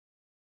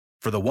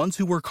For the ones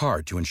who work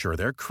hard to ensure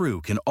their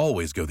crew can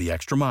always go the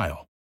extra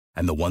mile,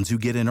 and the ones who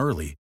get in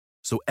early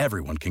so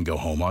everyone can go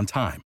home on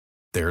time,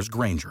 there's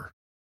Grainger,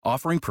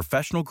 offering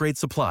professional-grade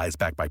supplies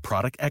backed by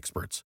product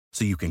experts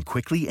so you can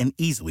quickly and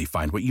easily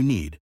find what you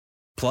need.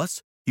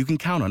 Plus, you can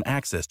count on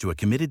access to a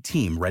committed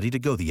team ready to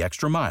go the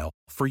extra mile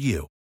for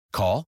you.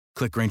 Call,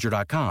 click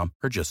Grainger.com,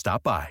 or just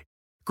stop by.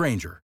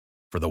 Grainger,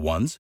 for the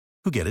ones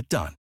who get it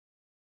done.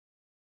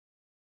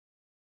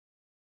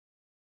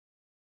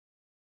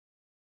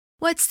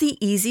 What's the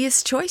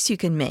easiest choice you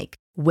can make?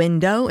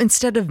 Window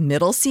instead of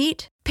middle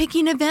seat?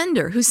 Picking a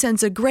vendor who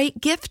sends a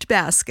great gift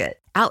basket?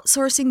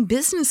 Outsourcing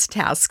business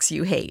tasks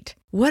you hate?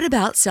 What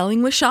about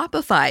selling with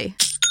Shopify?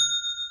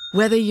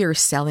 Whether you're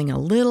selling a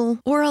little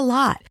or a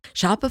lot,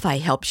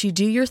 Shopify helps you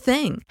do your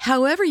thing,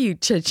 however you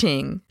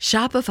cha-ching.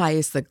 Shopify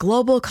is the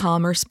global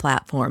commerce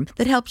platform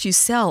that helps you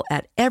sell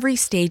at every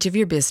stage of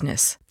your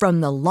business.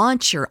 From the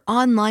launch your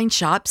online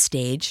shop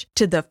stage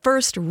to the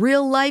first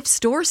real-life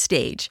store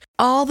stage,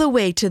 all the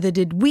way to the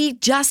did we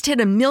just hit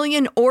 1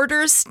 million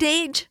orders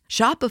stage.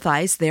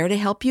 Shopify's there to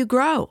help you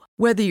grow.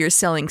 Whether you're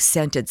selling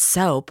scented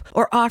soap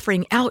or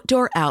offering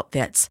outdoor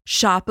outfits,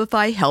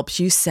 Shopify helps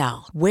you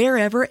sell.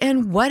 Wherever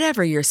and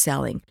whatever you're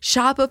selling,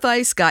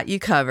 Shopify's got you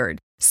covered.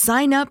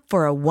 Sign up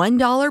for a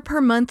 $1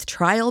 per month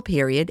trial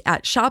period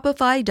at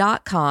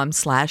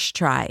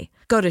shopify.com/try.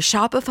 Go to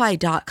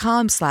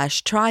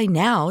shopify.com/try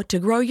now to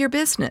grow your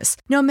business,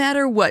 no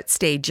matter what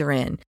stage you're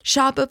in.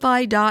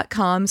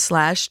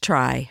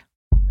 Shopify.com/try.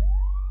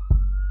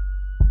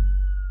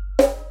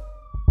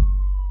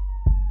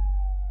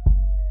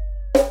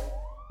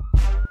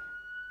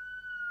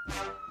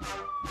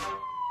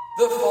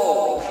 The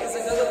following is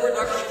another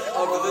production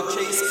of The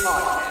Chase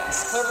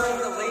Podcast, covering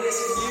the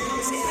latest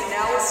news and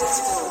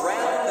analysis from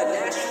around the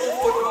National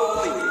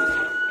Football League.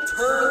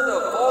 Turn the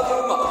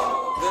volume up.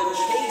 The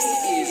Chase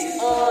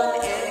is on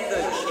and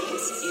the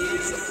Chase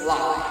is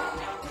live.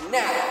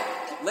 Now,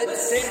 let's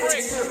send to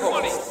your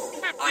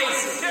host,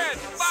 Isaac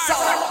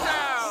Salah.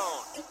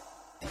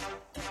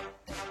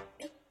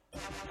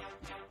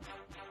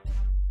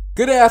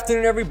 Good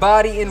afternoon,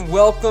 everybody, and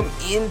welcome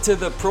into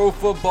the Pro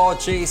Football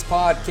Chase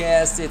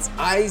Podcast. It's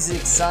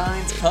Isaac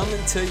Signs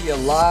coming to you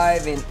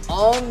live, and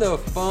on the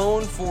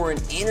phone for an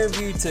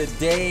interview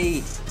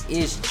today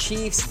is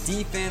Chiefs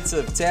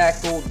defensive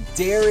tackle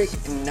Derrick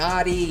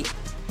Nnadi.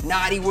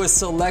 Nnadi was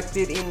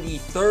selected in the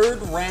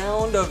third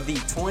round of the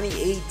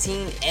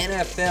 2018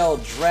 NFL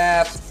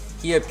Draft.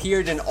 He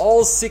appeared in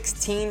all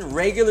 16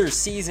 regular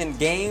season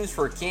games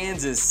for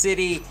Kansas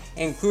City,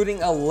 including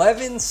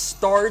 11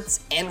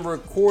 starts and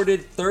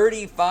recorded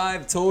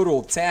 35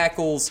 total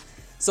tackles.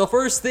 So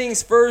first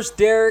things first,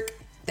 Derrick,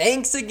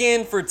 thanks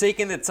again for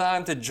taking the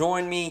time to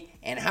join me,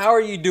 and how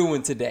are you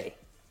doing today?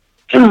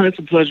 It's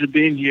a pleasure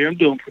being here. I'm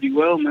doing pretty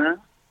well,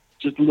 man.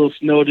 Just a little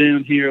snowed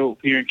in here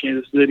in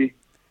Kansas City.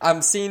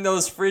 I'm seeing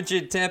those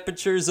frigid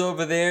temperatures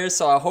over there,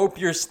 so I hope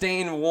you're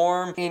staying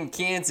warm in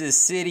Kansas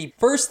City.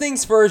 First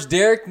things first,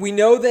 Derrick, we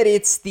know that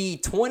it's the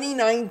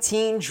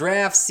 2019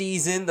 draft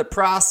season. The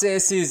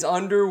process is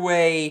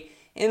underway,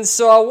 and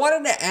so I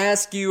wanted to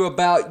ask you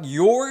about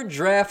your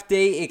draft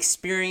day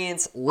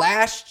experience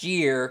last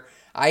year.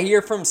 I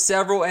hear from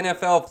several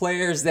NFL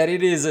players that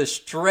it is a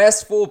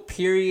stressful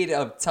period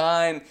of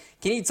time.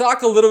 Can you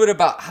talk a little bit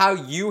about how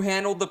you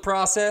handled the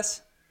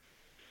process?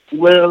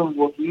 Well,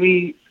 with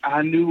me,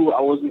 I knew I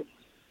wasn't,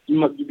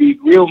 to be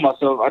real with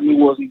myself, I knew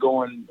I wasn't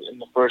going in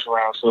the first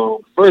round.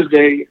 So first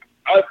day,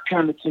 I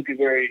kind of took it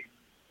very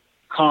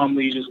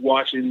calmly, just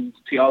watching,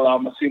 seeing a lot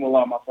of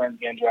my friends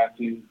getting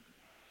drafted,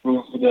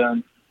 rooting for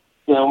them.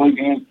 So when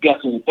we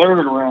got to the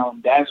third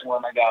round, that's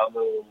when I got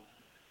a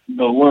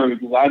little worried,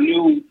 because I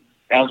knew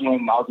that was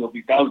when I was going to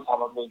be, that was the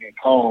time I was going to get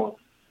called.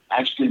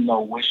 I just didn't know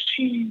which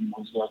team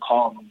was going to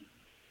call me.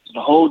 So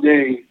the whole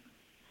day,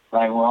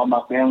 like when all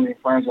my family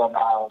and friends were in the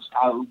house,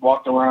 I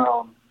walked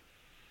around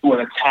with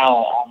a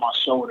towel on my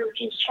shoulder,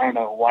 just trying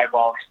to wipe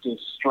off the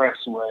stress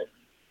sweat,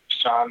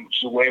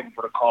 just waiting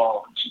for the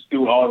call, just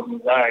through all of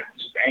anxiety,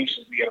 just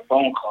anxious to get a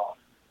phone call.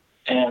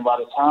 And by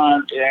the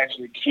time it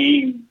actually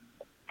came,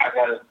 I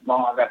got a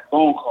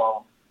phone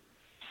call.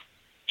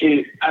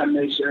 I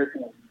made sure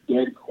everything was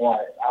dead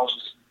quiet. I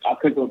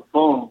picked up the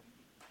phone,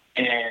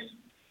 and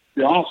to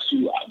be honest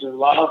with you, there's a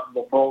lot of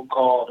the phone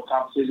call, the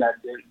conversation I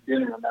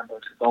didn't remember,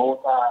 because the whole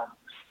time I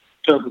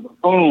picked up the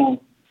phone,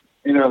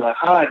 and they're like,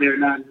 "Hi, they're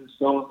not just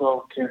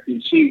so-and-so, Kansas City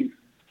Chiefs."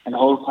 And the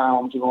whole time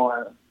I'm just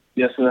going,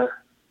 "Yes, sir.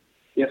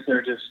 Yes,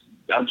 sir."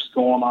 I'm just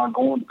going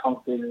the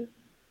conversation.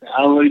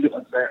 How are you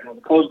doing, sir? When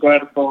the coach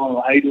grabbed the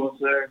phone, "How you doing,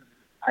 sir?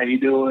 How you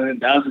doing?"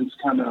 That was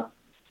just I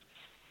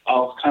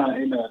was kind of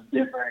in a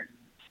different,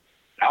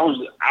 I was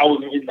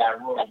in that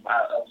room.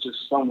 I was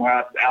just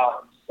somewhere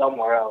else.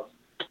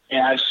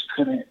 And I just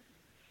couldn't.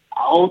 The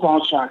whole time I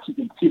was trying to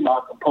keep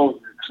my composure,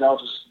 because I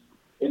was just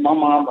in my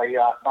mind, like,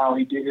 yeah, I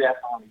finally did it.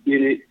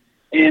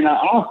 And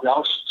honestly, I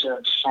was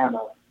just trying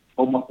to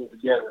hold myself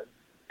together.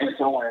 And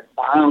so when it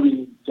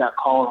finally got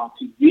called on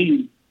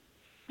TV,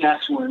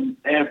 that's when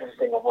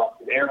everything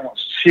erupted.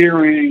 Everyone's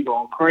cheering,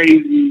 going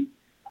crazy.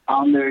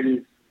 I'm there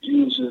just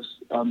it was just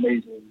an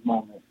amazing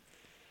moment.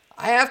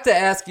 I have to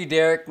ask you,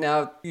 Derek,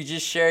 now you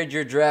just shared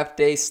your draft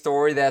day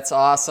story. That's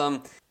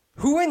awesome.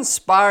 Who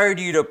inspired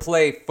you to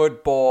play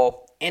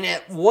football, and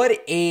at what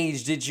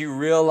age did you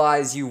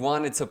realize you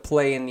wanted to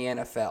play in the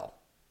NFL?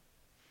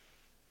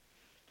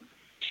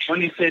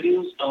 Funny said it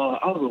was.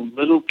 I was a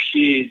little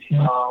kid.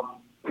 I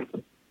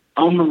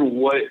don't remember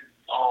what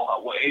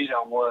age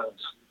I was,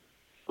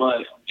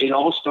 but it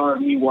all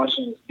started me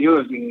watching the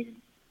Steelers game,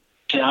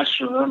 and I just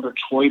remember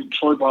Troy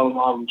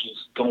Polamalu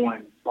just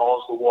going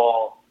balls to the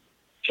wall,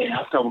 and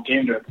I forgot what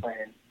game they were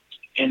playing.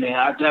 And then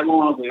at that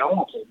moment, I was like, I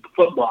want to play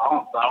football. I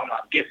don't know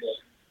how to get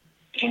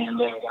there. And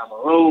then down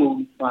the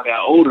road, when I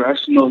got older, I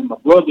actually know my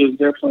brothers,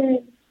 they're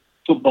playing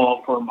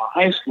football for my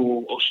high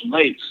school, Ocean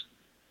Lakes.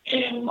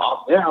 And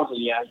off there, I was like,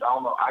 yeah, I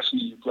don't know. I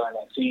actually need to play on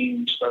that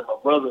team, start my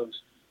brothers.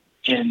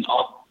 And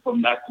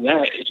from after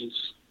that, it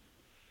just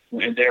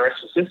went there.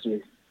 Rest is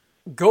history.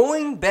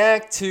 Going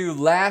back to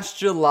last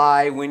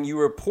July when you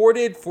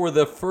reported for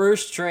the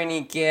first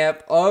training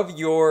camp of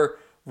your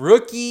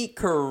rookie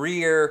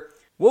career,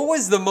 what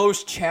was the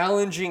most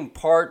challenging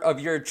part of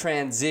your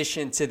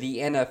transition to the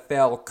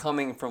NFL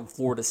coming from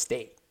Florida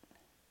State?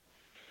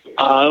 It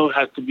would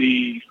have to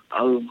be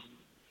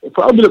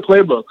probably the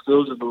playbook. There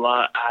was just a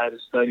lot I had to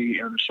study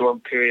in a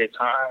short period of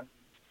time.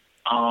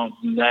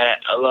 That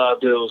a lot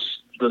of it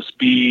was the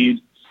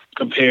speed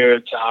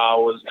compared to how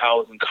I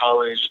was in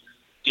college,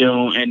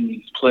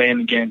 and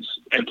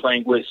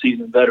playing with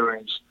seasoned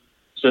veterans.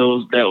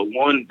 So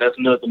that's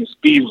another thing. The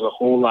speed was a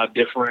whole lot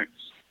different.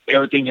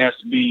 Everything has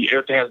to be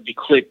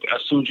clicked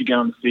as soon as you get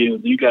on the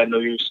field. You got to know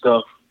your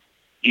stuff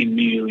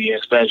immediately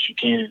as fast as you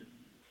can.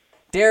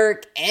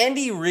 Derek,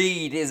 Andy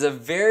Reid is a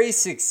very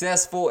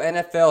successful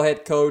NFL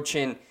head coach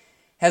and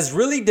has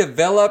really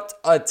developed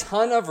a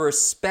ton of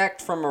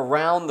respect from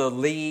around the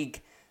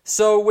league.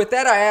 So with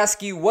that, I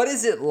ask you, what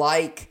is it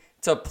like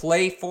to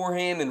play for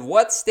him, and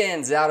what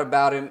stands out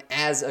about him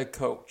as a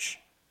coach?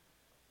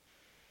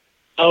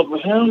 For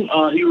him,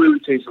 he really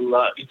takes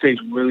He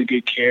takes really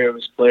good care of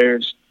his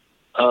players.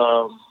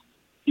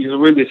 He's a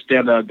really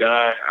standout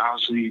guy.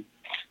 Honestly,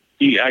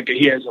 he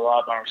has a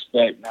lot of our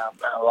respect now.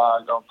 A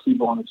lot of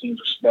people on the team's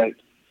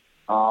respect.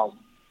 Off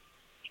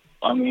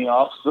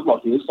the football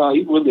field,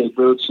 he's really a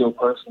real chill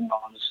person,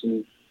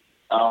 honestly.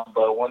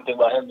 But one thing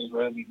about him, he's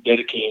really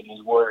dedicated in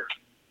his work.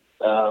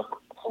 From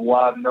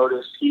what I've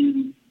noticed,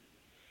 he's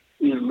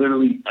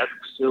literally at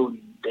the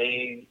facility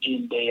day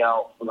in, day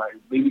out. Like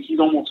maybe he's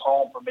almost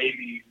home for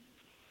maybe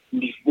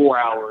 4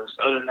 hours.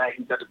 Other than that,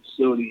 he's at the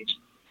facility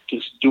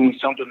just doing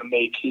something to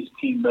make his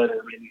team better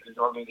and his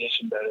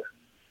organization better.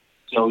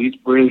 So he's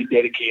really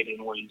dedicated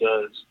in what he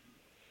does.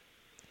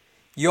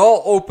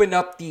 Y'all opened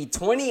up the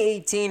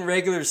 2018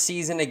 regular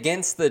season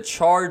against the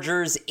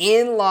Chargers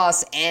in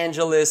Los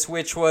Angeles,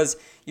 which was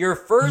your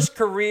first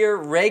career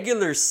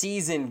regular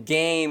season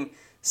game.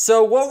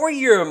 So what were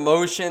your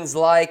emotions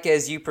like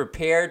as you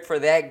prepared for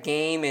that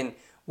game, and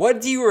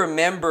what do you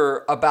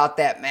remember about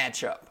that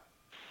matchup?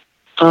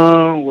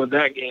 With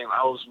that game,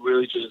 I was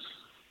really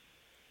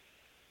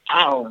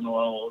I don't know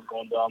what was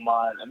going through my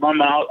mind. In my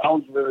mind, I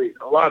was really,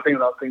 a lot of things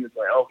I was thinking,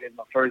 like, okay, it's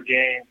my first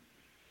game.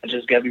 I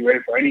just got to be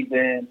ready for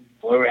anything.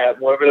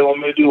 Whatever they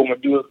want me to do, I'm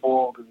going to do it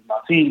for them because it's my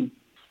team.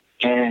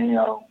 And,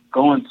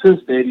 going to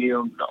the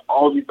stadium,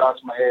 all these thoughts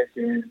in my head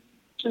saying,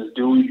 just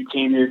do what you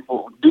came here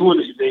for. Do what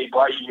they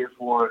brought you here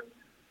for,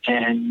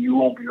 and you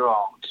won't be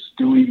wrong. Just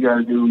do what you got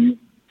to do. You've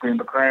been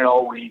preparing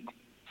all week.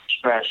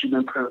 You've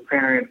been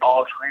preparing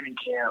all training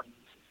camp,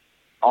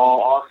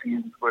 all off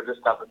season for this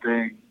type of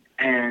thing.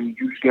 And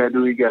you just got to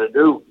do what you got to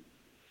do.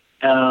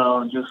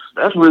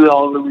 That's really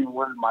all that really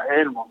went in my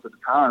head most of the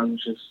time.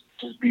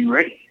 Just be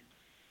ready.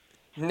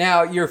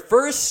 Now, your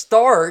first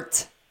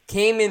start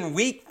came in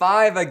Week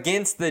 5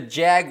 against the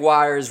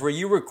Jaguars, where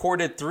you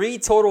recorded 3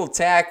 total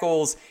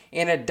tackles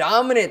in a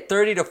dominant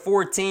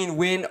 30-14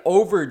 win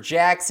over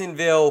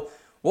Jacksonville.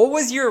 What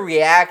was your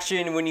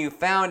reaction when you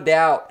found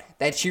out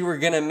that you were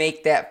going to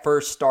make that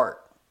first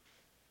start?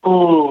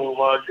 Oh,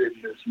 my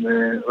goodness,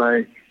 man.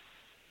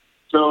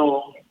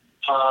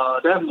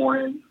 That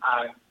morning,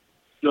 I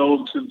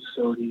drove to the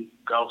facility,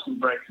 got some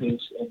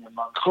breakfast, and then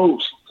my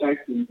coach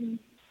texted me.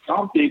 So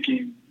I'm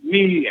thinking,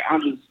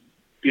 I'm just,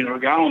 I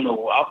don't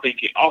know. I'm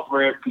thinking off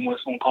rep when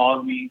someone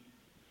calls me.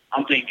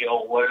 I'm thinking,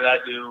 oh, what did I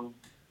do?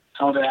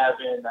 Something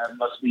happened. I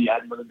must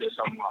have did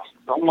something wrong.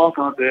 So I'm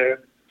walking out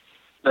there.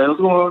 Said, what's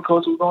going on,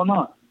 coach? What's going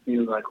on? He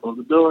was like, close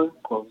the door.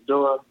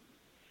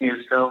 He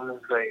was telling me,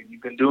 like,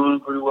 you've been doing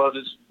pretty well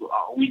this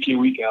week in,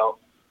 week out,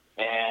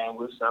 and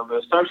we're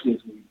going to start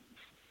this week.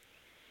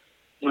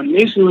 When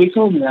initially he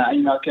told me that,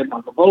 I kept my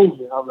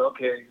composure. I was like,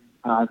 okay,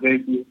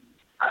 thank you.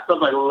 I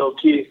felt like a little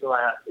kid, so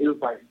it was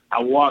like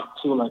I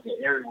walked to like an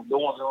area with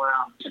doors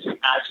around. I just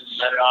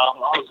let it off.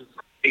 I was just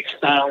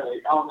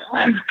excited. I was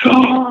like, let's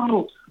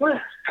go!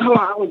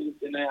 I was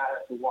just in there. I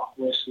had to walk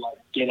with,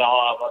 get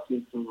off.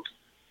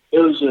 It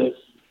was just,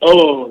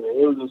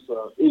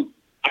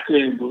 I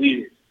couldn't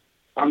believe it.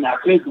 I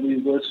couldn't believe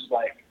it, but it's just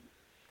like,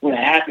 when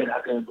it happened, I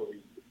couldn't believe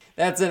it.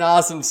 That's an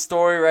awesome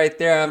story right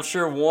there. I'm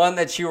sure one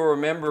that you will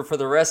remember for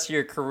the rest of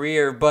your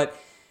career. But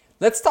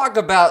let's talk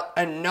about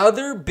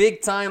another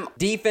big-time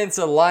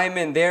defensive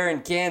lineman there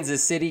in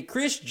Kansas City,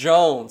 Chris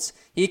Jones.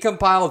 He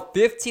compiled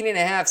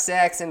 15.5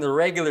 sacks in the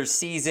regular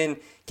season.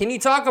 Can you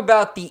talk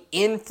about the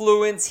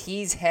influence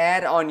he's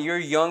had on your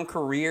young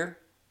career?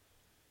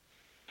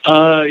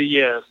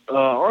 Yes.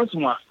 Also,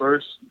 when I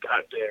first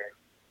got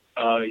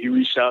there, he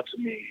reached out to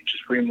me,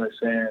 just pretty much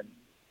saying,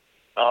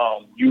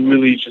 you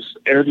really just,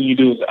 everything you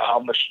do is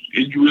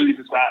you really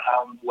decide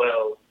how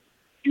well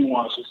you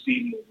want to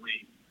succeed in the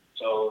league.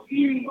 So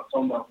even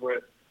some of my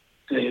friends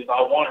said, if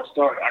I want to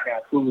start, I got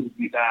to prove it to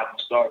be that I'm a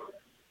starter.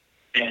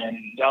 And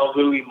that was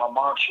really my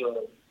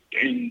mantra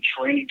in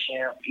training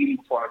camp, even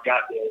before I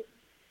got there.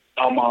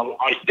 On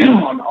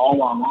all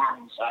my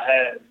lines, I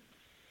had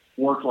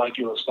work like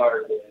you're a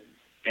starter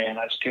there. And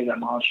I just kept that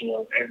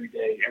mantra every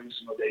day, every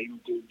single day, even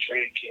through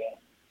training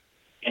camp.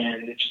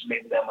 And it just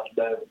made me that much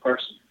better of a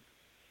person.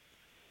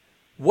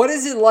 What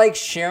is it like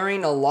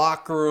sharing a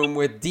locker room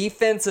with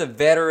defensive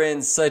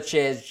veterans such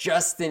as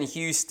Justin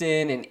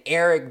Houston and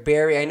Eric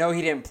Berry? I know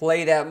he didn't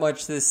play that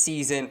much this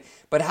season,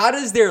 but how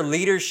does their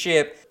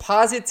leadership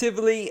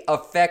positively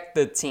affect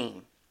the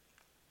team?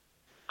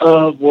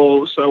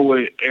 Well, so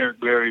with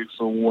Eric Berry,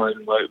 for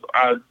one,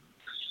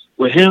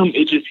 with him,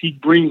 he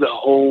brings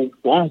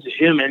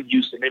him and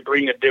Houston, they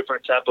bring a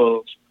different type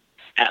of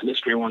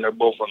atmosphere when they're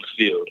both on the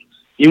field.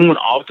 Even when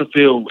off the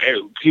field,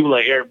 people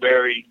like Eric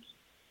Berry,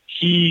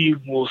 he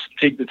will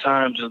take the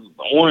time to,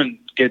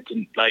 get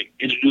to,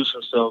 introduce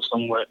himself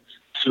somewhat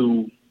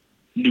to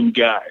new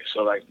guys.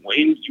 So,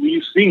 when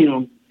you see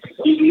him,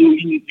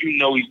 you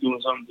know he's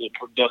doing something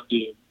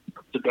productive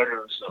to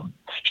better himself.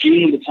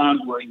 Even the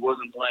times where he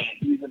wasn't playing,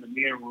 he was in the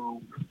mirror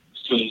room,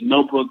 so his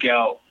notebook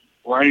out,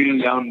 writing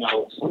down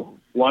notes,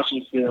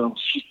 watching film.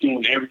 He's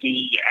doing everything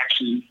he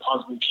actually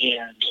possibly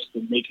can just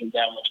to make him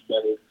that much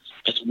better,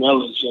 as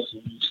well as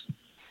Justin Houston.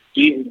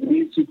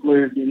 These two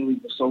players been in the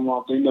league for so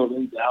long, they know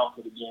they're out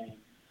for the game.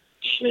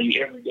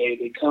 Every day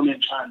they come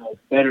in trying to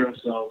better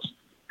themselves.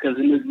 Because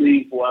in this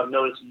league, I've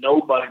noticed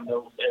nobody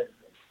knows everything.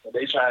 So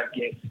they try to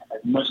get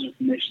as much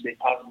information they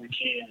possibly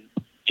can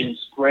and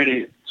spread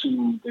it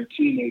to their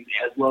teammates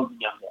as well as the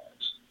young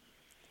guys.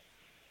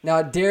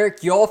 Now,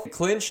 Derek, y'all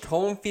clinched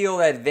home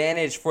field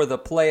advantage for the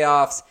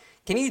playoffs.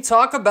 Can you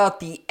talk about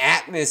the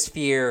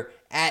atmosphere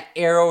at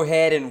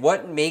Arrowhead and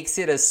what makes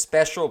it a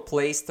special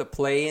place to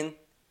play in?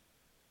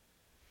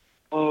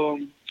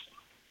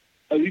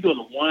 If you go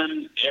to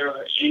one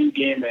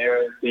in-game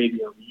Arrowhead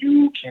Stadium,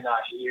 you cannot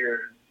hear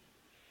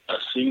a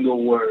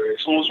single word.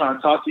 If someone's trying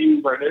to talk to you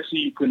right next to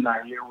you, you could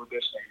not hear what they're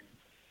saying.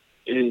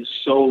 It is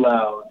so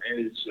loud,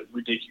 and it's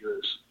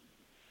ridiculous.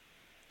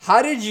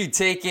 How did you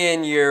take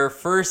in your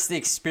first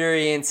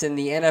experience in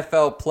the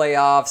NFL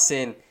playoffs,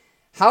 and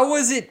how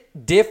was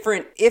it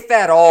different, if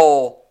at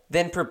all,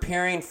 than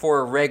preparing for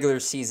a regular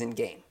season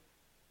game?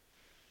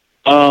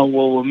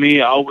 Well, with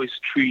me, I always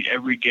treat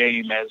every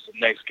game as the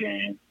next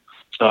game,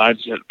 so I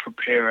just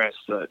prepare as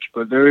such.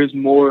 But there is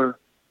more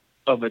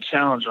of a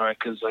challenge, right?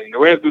 Because in the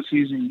regular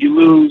season, you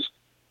lose,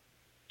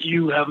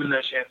 you have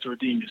another chance to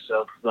redeem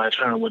yourself by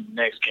trying to win the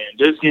next game.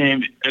 This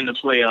game in the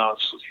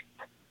playoffs,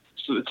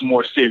 so it's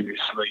more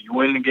serious. You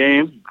win the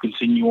game, you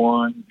continue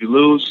on. You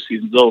lose, the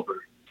season's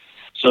over.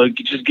 So it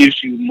just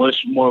gives you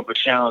much more of a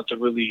challenge to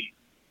really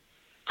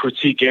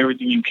critique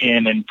everything you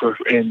can and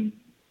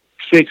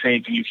fix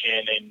anything you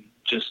can and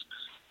just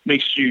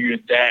make sure you're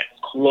that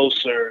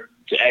closer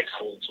to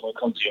excellence when it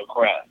comes to your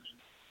craft.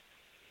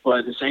 But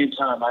at the same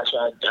time, I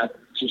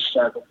just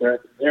try to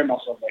prepare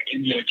myself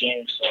any other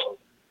game. So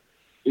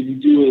if you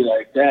do it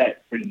like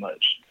that, pretty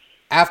much.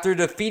 After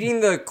defeating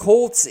the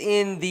Colts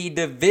in the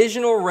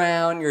divisional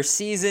round, your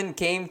season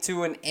came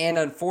to an end,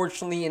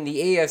 unfortunately, in the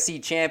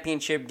AFC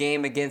Championship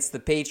game against the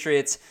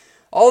Patriots.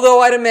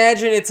 Although I'd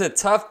imagine it's a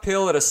tough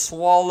pill to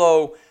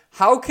swallow,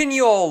 how can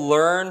you all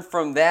learn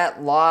from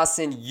that loss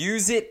and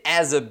use it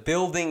as a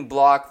building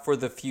block for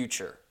the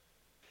future?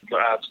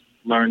 I've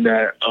learned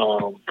that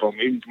from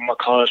my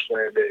college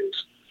playing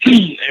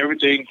days.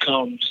 Everything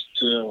comes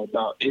to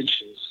about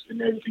inches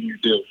in everything you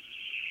do.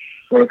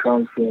 When it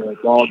comes to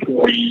ball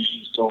carries,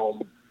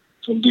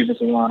 from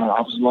defensive line,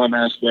 offensive line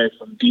aspect,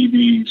 from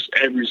DBs,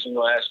 every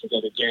single aspect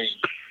of the game,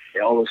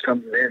 it always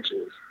comes in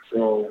inches.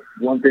 So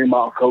one thing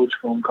my coach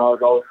from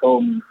college always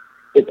told me,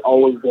 it's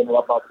always been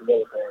about the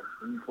little things.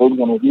 You focus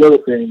on the little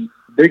things,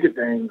 bigger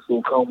things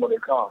will come when they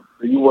come.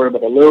 So you worry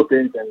about the little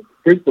things and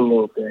fix the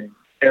little things,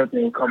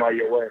 everything will come out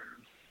your way.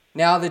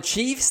 Now, the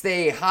Chiefs,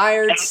 they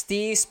hired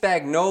Steve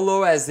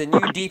Spagnuolo as the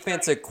new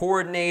defensive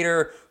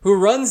coordinator who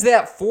runs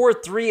that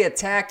 4-3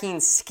 attacking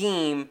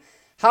scheme.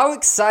 How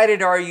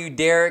excited are you,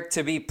 Derek,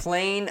 to be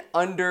playing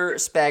under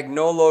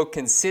Spagnuolo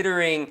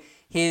considering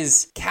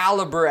his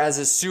caliber as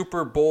a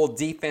Super Bowl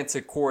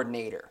defensive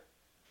coordinator?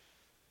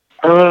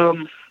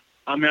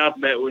 I've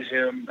met with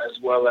him as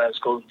well as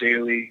Coach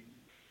Daly.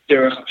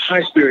 They're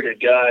high-spirited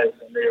guys,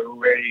 and they're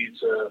ready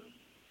to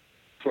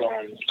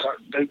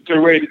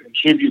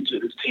contribute to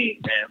this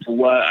team. And for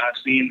what I've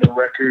seen, the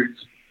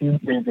records few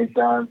things they've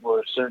done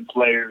for certain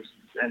players,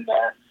 and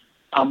that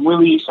I'm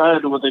really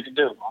excited to what they can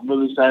do. I'm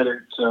really excited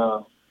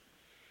to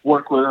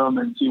work with them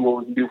and see what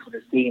we can do for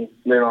this team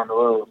later on the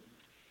road.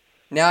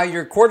 Now,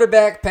 your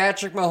quarterback,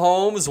 Patrick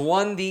Mahomes,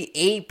 won the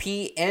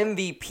AP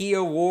MVP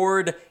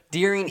award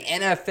during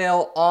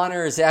NFL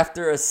honors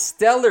after a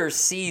stellar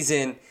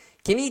season.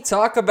 Can you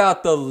talk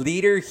about the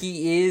leader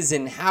he is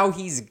and how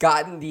he's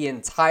gotten the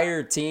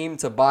entire team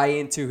to buy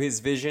into his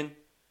vision?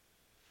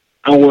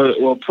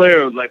 Well, a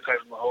player like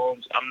Patrick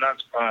Mahomes, I'm not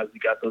surprised he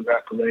got those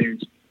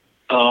accolades.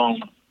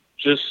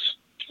 Just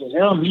for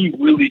him, he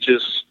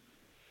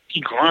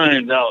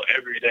grinds out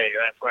every day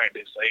at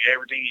practice. Like,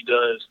 everything he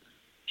does,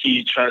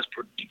 he tries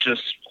to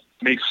just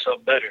make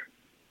himself better.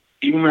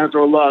 Even after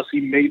a loss, he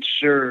made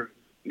sure,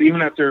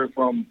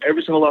 from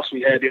every single loss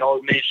we had, he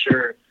always made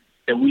sure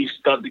that we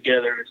stuck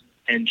together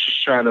and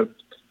just try to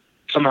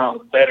come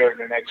out better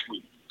the next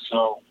week.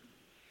 So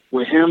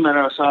with him at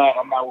our side,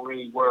 I'm not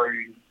really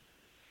worried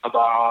about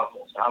our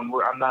offense.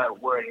 I'm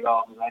not worried at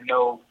all because I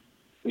know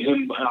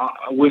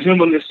with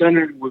him in the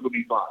center, we're going to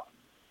be fine.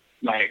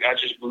 Like, I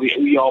just believe,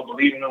 we all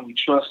believe in him. We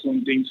trust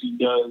him, things he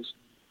does,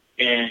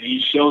 and he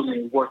shows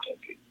in his work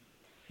ethic.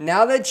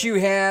 Now that you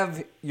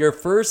have your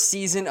first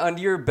season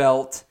under your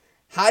belt,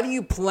 how do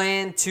you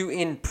plan to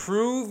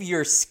improve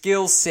your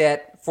skill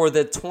set for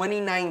the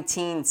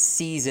 2019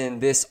 season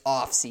this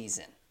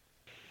offseason?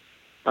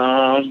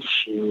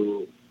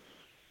 Shoot.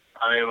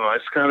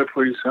 It's kind of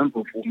pretty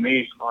simple for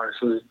me,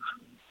 honestly.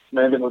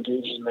 Main thing we'll do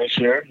is just make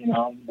sure,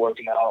 I'm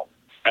working out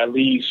at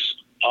least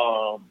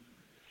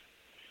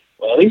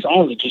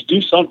honestly, just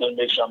do something to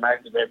make sure I'm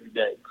active every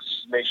day.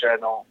 Just make sure I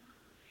don't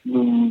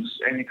lose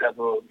any type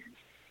of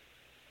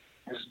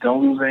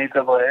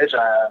edge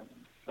I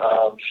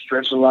have.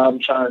 Stretch a lot. I'm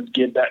trying to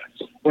get back.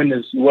 When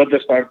this weather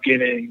starts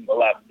getting a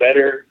lot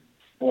better,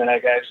 when I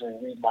can actually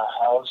leave my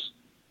house,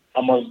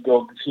 I'm going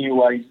to continue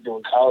what I used to do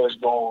in college,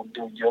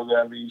 doing yoga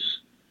at least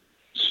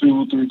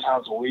 2-3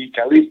 times a week,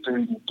 at least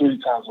three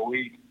times a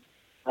week.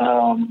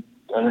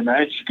 Other than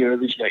that, you got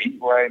to eat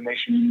right, make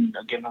sure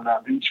you're getting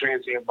enough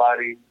nutrients in your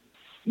body,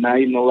 not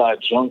eating a lot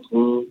of junk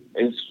food.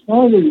 It's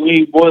really, when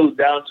you boil it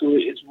down to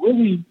it, it's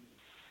really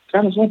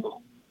kind of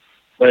simple.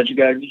 But you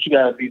gotta be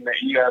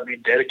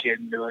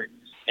dedicated to it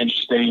and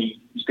stay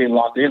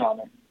locked in on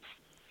it.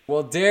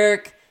 Well,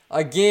 Derek,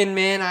 again,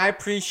 man, I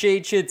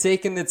appreciate you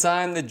taking the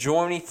time to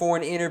join me for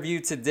an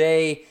interview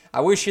today.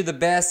 I wish you the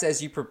best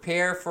as you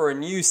prepare for a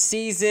new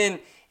season,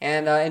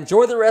 and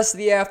enjoy the rest of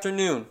the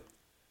afternoon.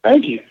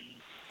 Thank you.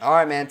 All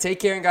right, man. Take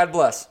care and God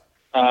bless.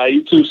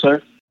 You too,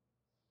 sir.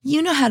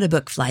 You know how to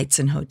book flights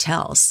and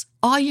hotels.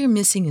 All you're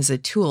missing is a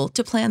tool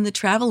to plan the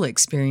travel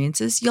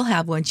experiences you'll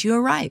have once you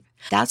arrive.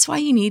 That's why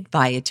you need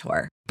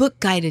Viator. Book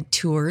guided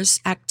tours,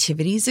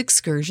 activities,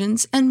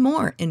 excursions, and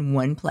more in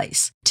one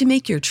place to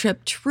make your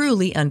trip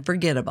truly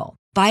unforgettable.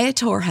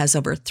 Viator has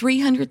over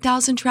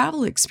 300,000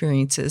 travel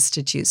experiences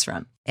to choose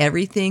from.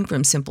 Everything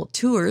from simple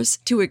tours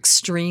to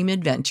extreme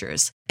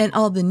adventures and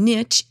all the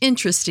niche,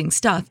 interesting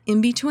stuff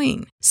in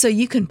between. So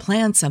you can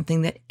plan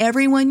something that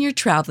everyone you're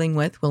traveling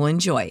with will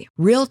enjoy.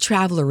 Real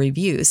traveler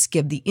reviews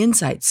give the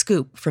inside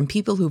scoop from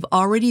people who've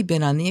already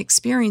been on the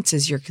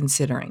experiences you're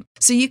considering.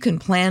 So you can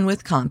plan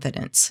with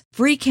confidence.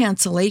 Free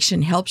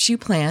cancellation helps you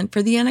plan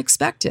for the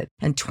unexpected.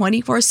 And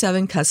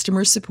 24/7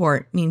 customer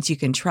support means you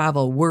can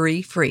travel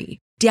worry-free.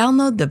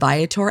 Download the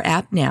Viator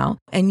app now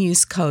and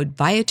use code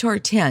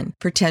Viator10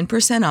 for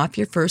 10% off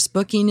your first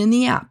booking in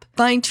the app.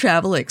 Find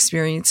travel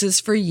experiences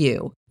for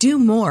you. Do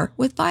more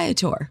with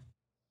Viator.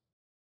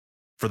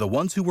 For the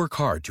ones who work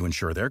hard to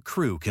ensure their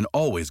crew can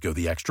always go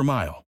the extra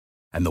mile,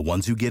 and the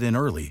ones who get in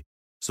early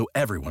so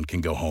everyone can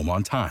go home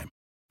on time,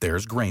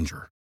 there's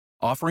Grainger,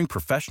 offering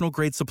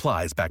professional-grade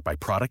supplies backed by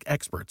product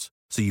experts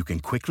so you can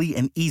quickly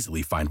and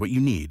easily find what you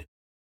need.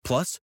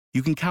 Plus,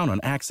 you can count on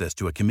access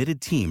to a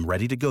committed team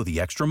ready to go the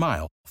extra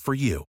mile for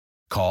you.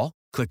 Call,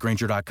 click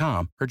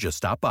Grainger.com, or just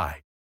stop by.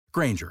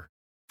 Grainger,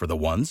 for the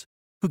ones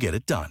who get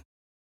it done.